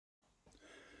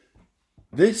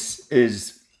This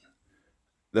is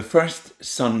the first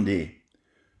Sunday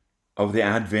of the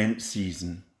Advent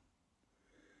season.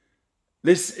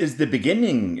 This is the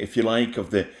beginning, if you like, of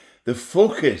the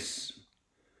focus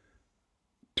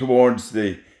towards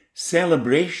the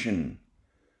celebration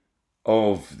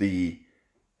of the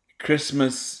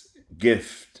Christmas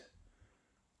gift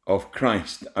of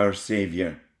Christ, our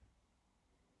Saviour.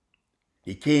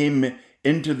 He came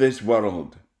into this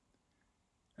world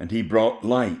and he brought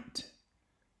light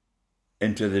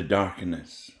into the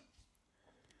darkness.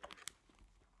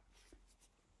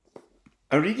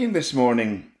 Our reading this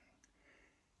morning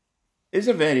is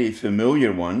a very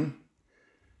familiar one.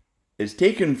 It's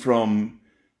taken from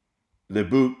the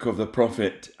book of the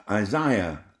prophet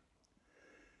Isaiah,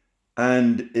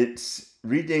 and it's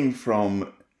reading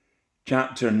from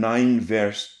chapter 9,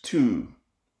 verse 2.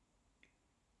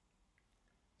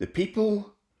 The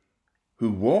people who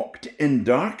walked in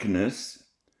darkness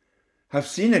have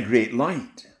seen a great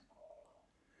light.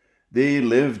 They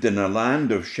lived in a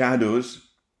land of shadows,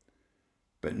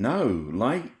 but now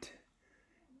light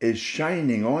is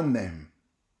shining on them.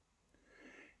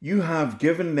 You have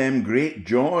given them great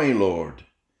joy, Lord.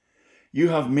 You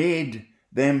have made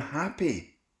them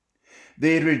happy.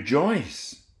 They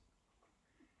rejoice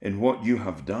in what you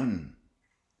have done.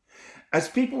 As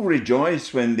people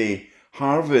rejoice when they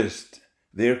harvest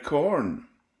their corn,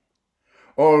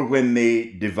 or when they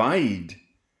divide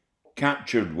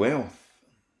captured wealth.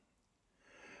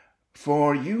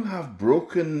 For you have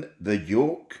broken the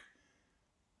yoke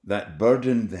that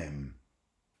burdened them,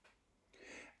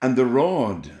 and the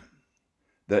rod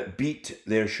that beat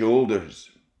their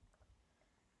shoulders.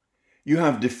 You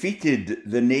have defeated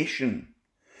the nation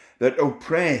that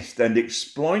oppressed and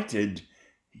exploited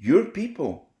your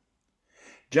people,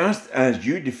 just as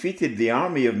you defeated the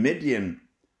army of Midian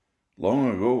long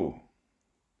ago.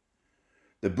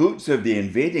 The boots of the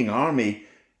invading army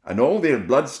and all their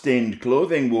blood-stained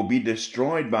clothing will be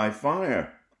destroyed by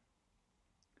fire.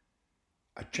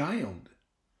 A child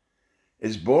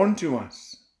is born to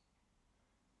us.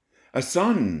 A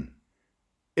son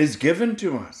is given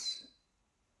to us.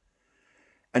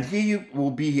 And he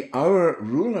will be our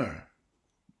ruler.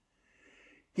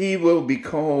 He will be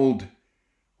called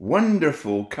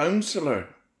Wonderful Counselor,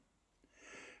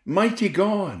 Mighty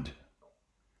God,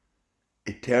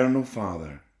 Eternal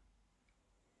Father,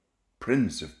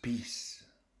 Prince of Peace.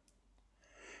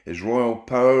 His royal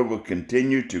power will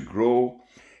continue to grow.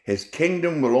 His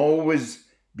kingdom will always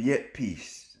be at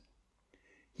peace.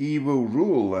 He will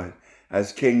rule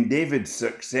as King David's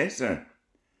successor,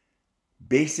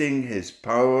 basing his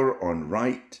power on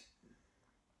right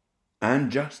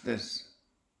and justice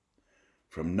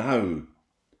from now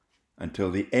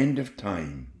until the end of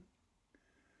time.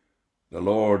 The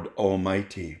Lord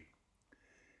Almighty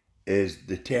is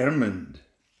determined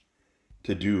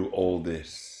to do all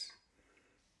this.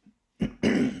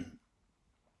 And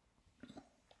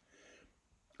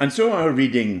so our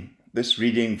reading, this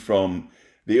reading from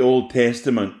the Old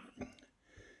Testament,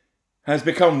 has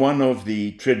become one of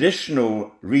the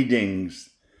traditional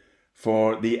readings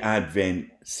for the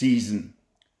Advent season.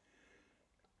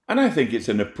 And I think it's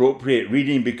an appropriate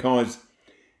reading because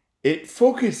it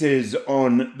focuses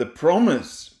on the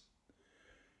promise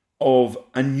of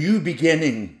a new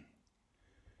beginning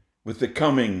with the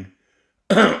coming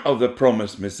of the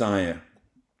promised Messiah.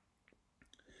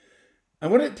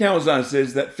 And what it tells us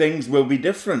is that things will be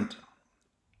different.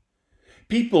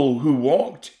 People who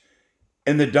walked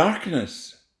in the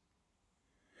darkness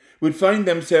would find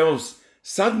themselves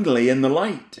suddenly in the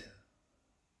light.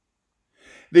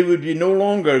 They would be no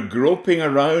longer groping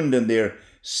around in their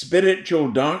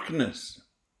spiritual darkness,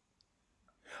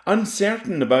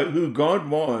 uncertain about who God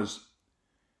was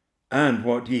and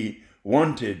what he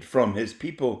wanted from his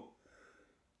people.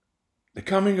 The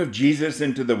coming of Jesus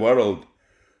into the world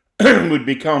would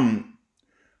become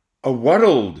a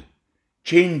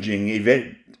world-changing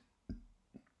event.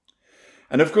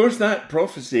 And of course that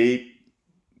prophecy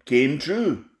came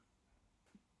true.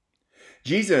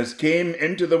 Jesus came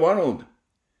into the world.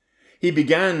 He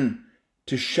began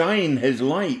to shine his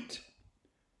light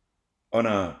on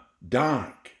a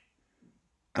dark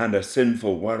and a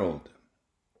sinful world.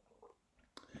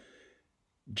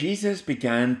 Jesus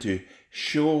began to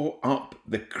show up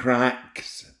the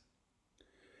cracks.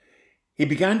 He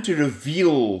began to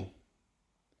reveal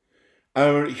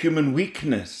our human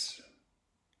weakness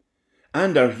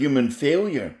and our human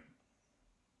failure.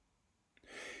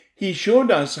 He showed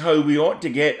us how we ought to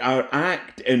get our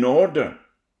act in order.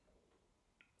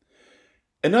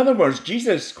 In other words,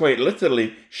 Jesus quite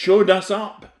literally showed us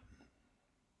up.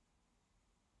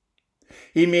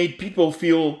 He made people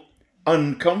feel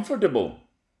uncomfortable.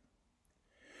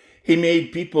 He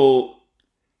made people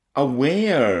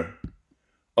aware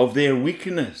of their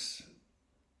weakness.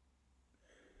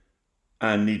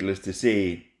 And needless to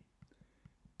say,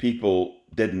 people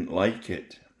didn't like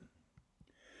it.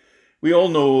 We all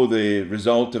know the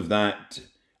result of that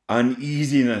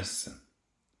uneasiness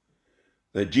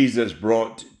that Jesus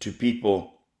brought to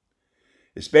people,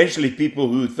 especially people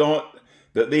who thought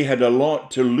that they had a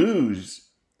lot to lose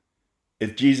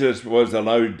if Jesus was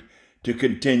allowed to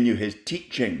continue his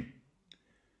teaching.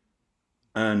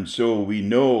 And so we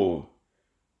know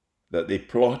that they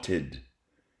plotted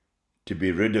to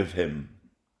be rid of him.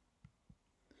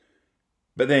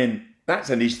 But then, that's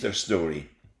an Easter story.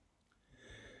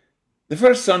 The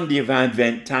first Sunday of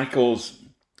Advent tackles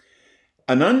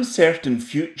an uncertain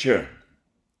future.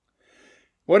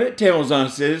 What it tells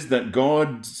us is that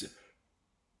God's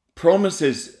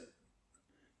promises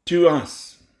to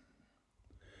us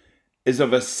is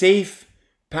of a safe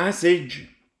passage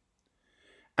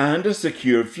and a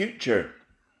secure future.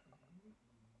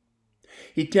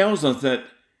 He tells us that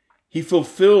he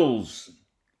fulfills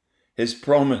his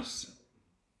promise.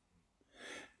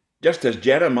 Just as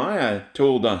Jeremiah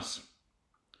told us,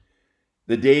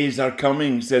 "The days are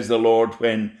coming, says the Lord,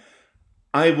 when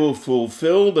I will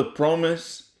fulfill the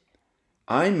promise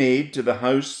I made to the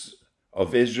house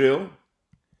of Israel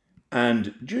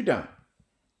and Judah.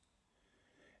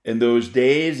 In those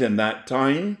days and that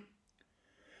time,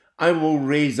 I will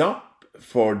raise up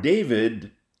for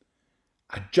David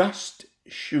a just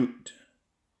shoot.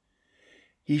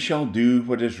 He shall do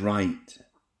what is right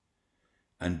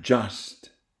and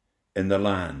just in the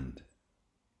land.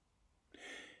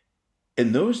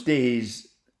 In those days,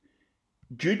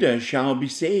 Judah shall be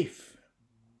safe,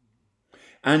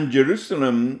 and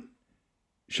Jerusalem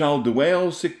shall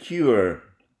dwell secure."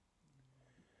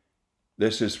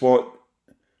 This is what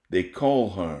they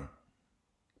call her,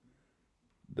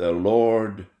 the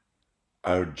Lord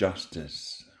our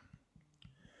justice.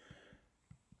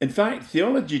 In fact,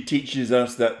 theology teaches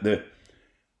us that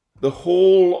the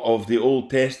whole of the Old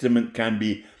Testament can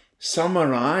be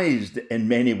summarized in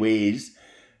many ways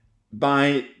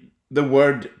by the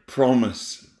word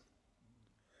promise.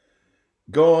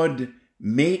 God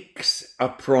makes a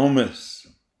promise.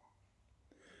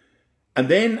 And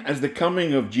then as the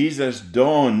coming of Jesus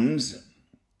dawns,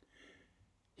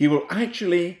 he will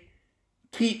actually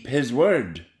keep his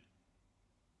word.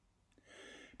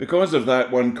 Because of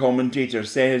that, one commentator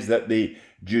says that the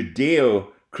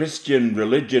Judeo-Christian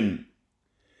religion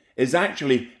is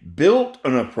actually built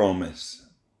on a promise,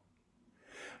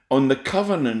 on the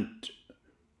covenant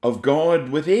of God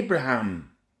with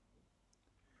Abraham.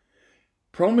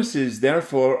 Promises,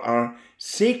 therefore, are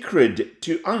sacred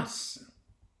to us,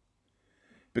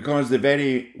 because the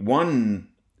very one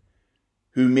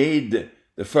who made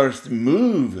the first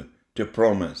move to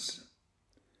promise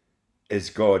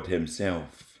is God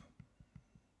himself.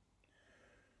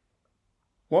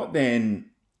 What then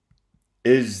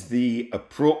is the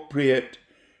appropriate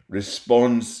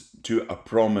response to a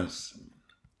promise?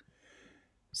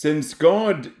 Since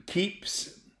God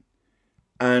keeps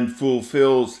and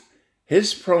fulfills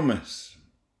his promise,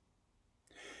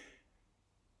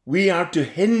 we are to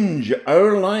hinge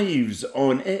our lives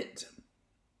on it.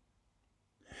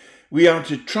 We are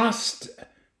to trust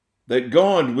that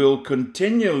God will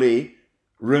continually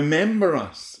remember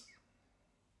us.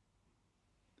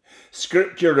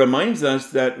 Scripture reminds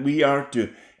us that we are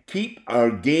to keep our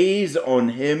gaze on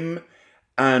him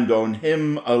and on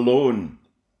him alone.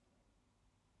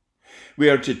 We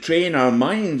are to train our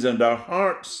minds and our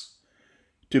hearts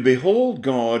to behold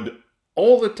God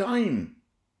all the time,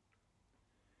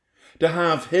 to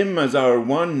have him as our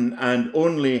one and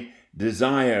only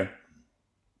desire.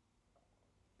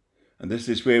 And this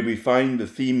is where we find the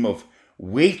theme of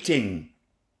waiting.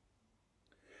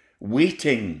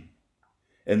 Waiting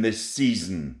in this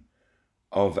season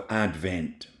of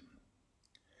Advent.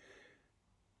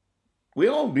 We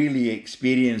all really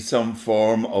experience some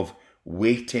form of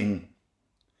waiting.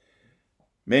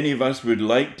 Many of us would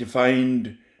like to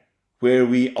find where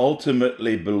we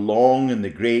ultimately belong in the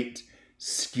great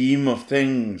scheme of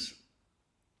things.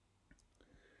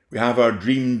 We have our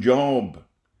dream job,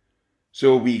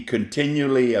 so we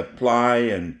continually apply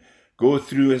and go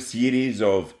through a series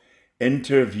of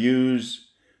interviews.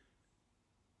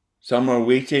 Some are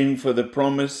waiting for the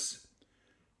promise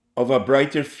of a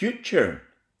brighter future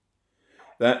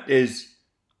that is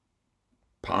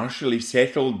partially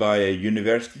settled by a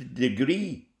university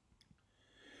degree.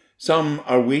 Some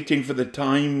are waiting for the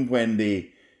time when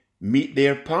they meet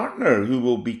their partner who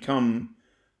will become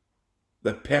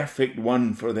the perfect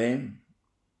one for them.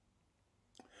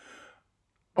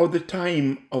 or the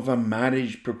time of a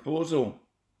marriage proposal.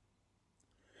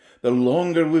 The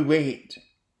longer we wait,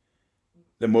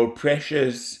 the more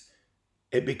precious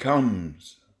it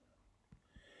becomes.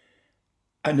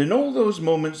 And in all those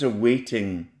moments of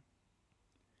waiting,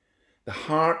 the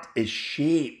heart is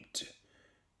shaped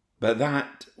by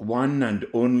that one and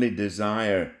only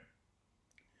desire.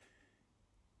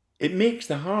 It makes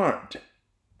the heart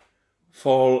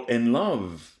fall in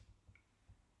love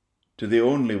to the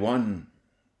only one.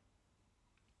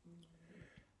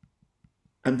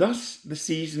 And thus the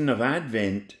season of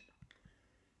Advent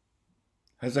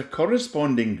has a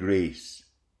corresponding grace.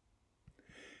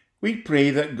 We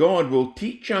pray that God will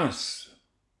teach us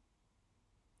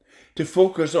to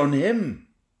focus on Him,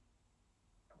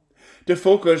 to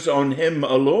focus on Him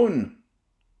alone,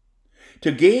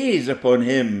 to gaze upon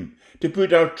Him, to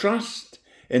put our trust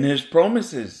in His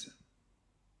promises.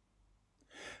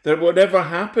 That whatever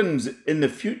happens in the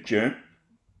future,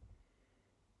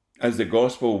 as the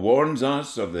Gospel warns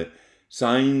us of the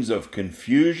signs of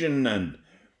confusion and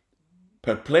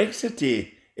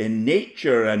perplexity in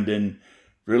nature and in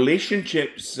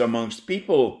relationships amongst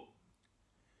people,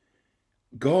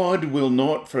 God will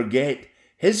not forget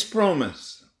His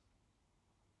promise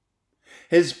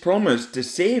to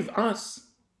save us.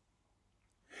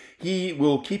 He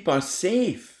will keep us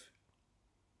safe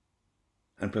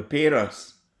and prepare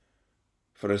us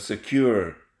for a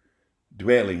secure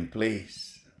dwelling place.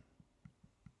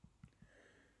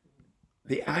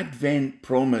 The Advent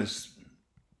promise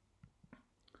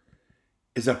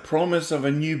is a promise of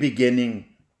a new beginning,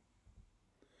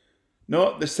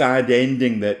 not the sad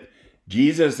ending that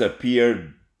Easter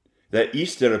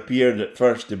appeared at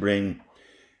first to bring,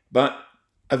 but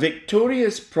a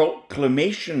victorious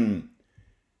proclamation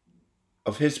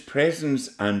of His presence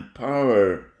and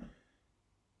power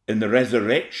in the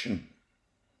resurrection.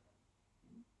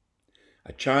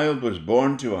 A child was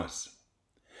born to us.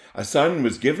 A son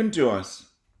was given to us,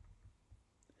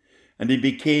 and He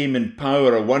became in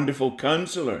power a wonderful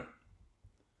counselor,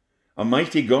 a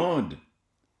mighty God,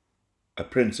 a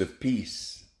Prince of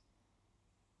Peace.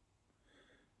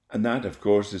 And that, of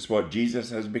course, is what Jesus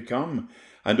has become.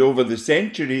 And over the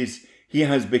centuries, He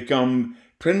has become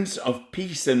Prince of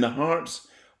Peace in the hearts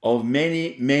of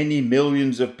many, many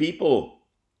millions of people.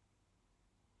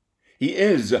 He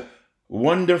is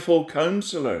Wonderful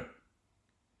Counselor.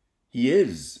 He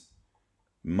is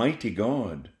Mighty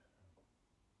God.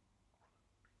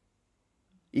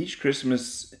 Each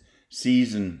Christmas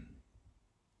season,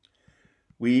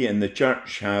 we in the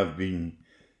church have been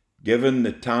given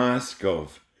the task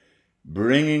of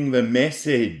bringing the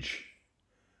message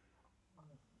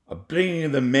of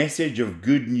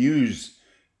good news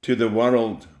to the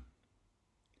world.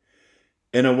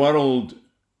 In a world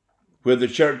where the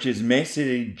church's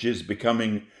message is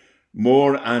becoming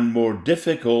more and more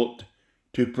difficult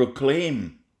to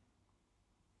proclaim.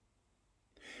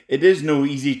 It is no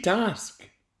easy task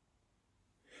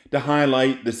to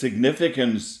highlight the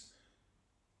significance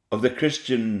of the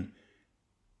Christian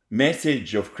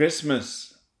message of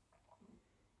Christmas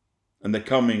and the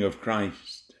coming of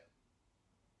Christ.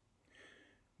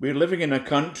 We're living in a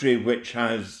country which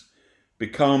has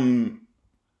become,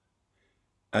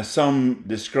 as some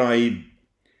describe,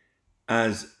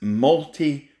 as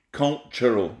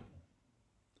multicultural.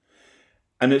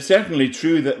 And it's certainly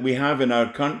true that we have in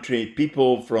our country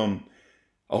people from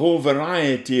a whole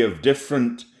variety of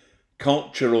different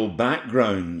cultural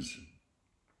backgrounds.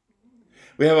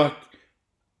 We have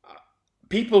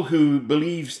people who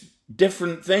believe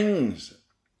different things,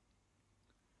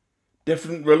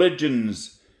 different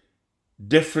religions,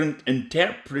 different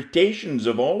interpretations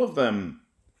of all of them.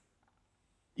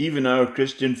 Even our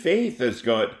Christian faith has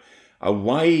got a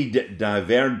wide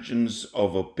divergence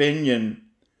of opinion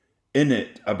in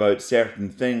it about certain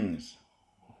things.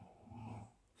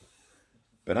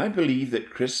 But I believe that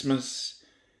Christmas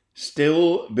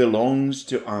still belongs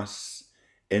to us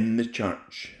in the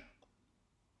church.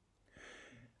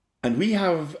 And we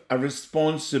have a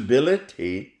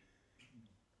responsibility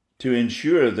to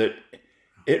ensure that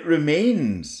it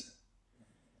remains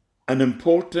an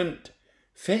important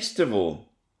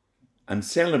festival and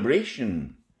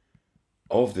celebration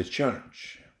of the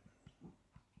church.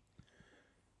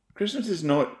 Christmas is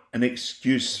not an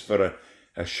excuse for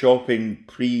a shopping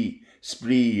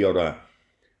spree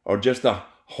or just a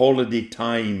holiday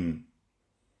time,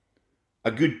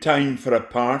 a good time for a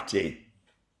party,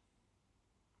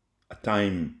 a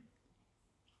time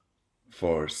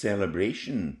for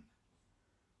celebration,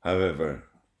 however,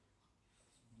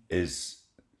 is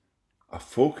a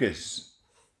focus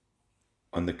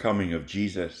on the coming of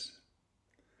Jesus.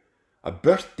 A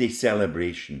birthday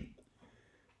celebration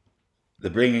the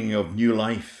bringing of new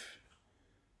life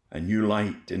and new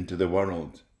light into the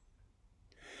world.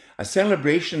 A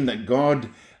celebration that God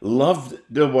loved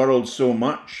the world so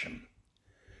much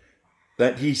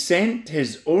that he sent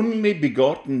his only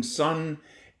begotten Son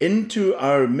into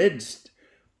our midst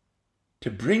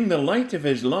to bring the light of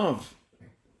his love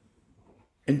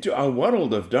into a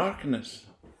world of darkness.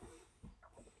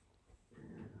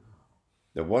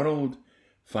 The world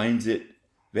finds it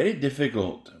very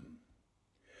difficult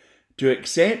to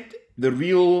accept the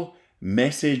real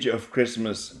message of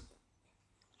Christmas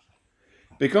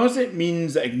because it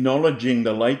means acknowledging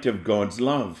the light of God's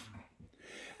love.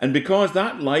 And because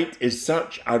that light is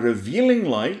such a revealing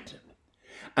light,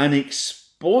 an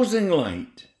exposing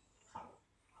light,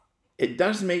 it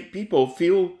does make people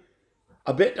feel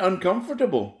a bit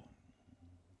uncomfortable.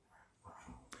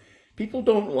 People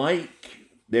don't like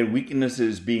their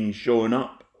weaknesses being shown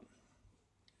up.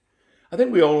 I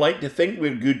think we all like to think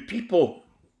we're good people.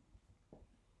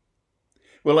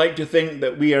 We like to think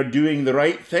that we are doing the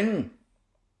right thing.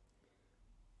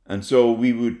 And so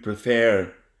we would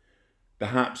prefer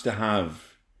perhaps to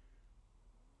have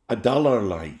a duller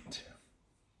light.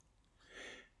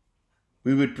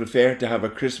 We would prefer to have a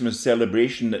Christmas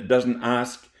celebration that doesn't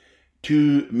ask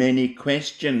too many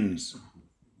questions.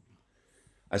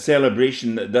 A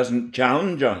celebration that doesn't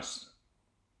challenge us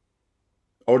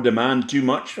or demand too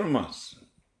much from us.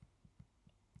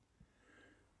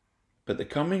 But the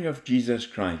coming of Jesus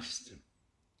Christ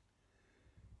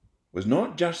was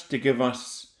not just to give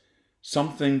us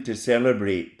something to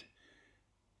celebrate.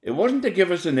 It wasn't to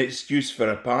give us an excuse for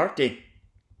a party.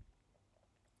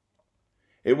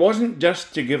 It wasn't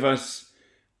just to give us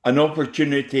an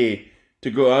opportunity to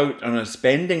go out on a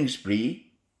spending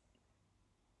spree.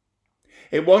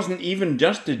 It wasn't even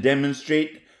just to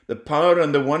demonstrate the power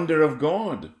and the wonder of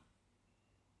God.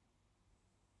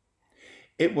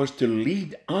 It was to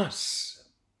lead us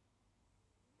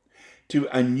to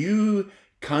a new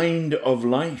kind of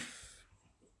life,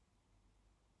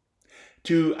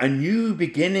 to a new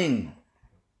beginning,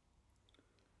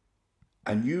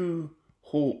 a new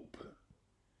hope,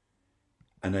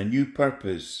 and a new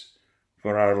purpose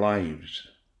for our lives.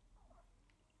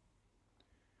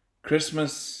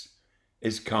 Christmas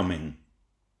is coming.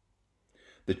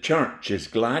 The church is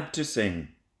glad to sing,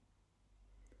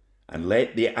 and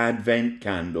let the Advent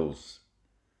candles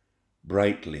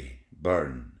brightly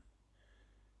burn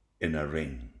in a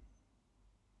ring.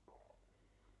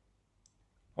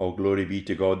 All glory be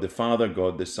to God the Father,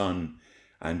 God the Son,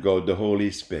 and God the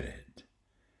Holy Spirit.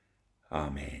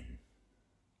 Amen.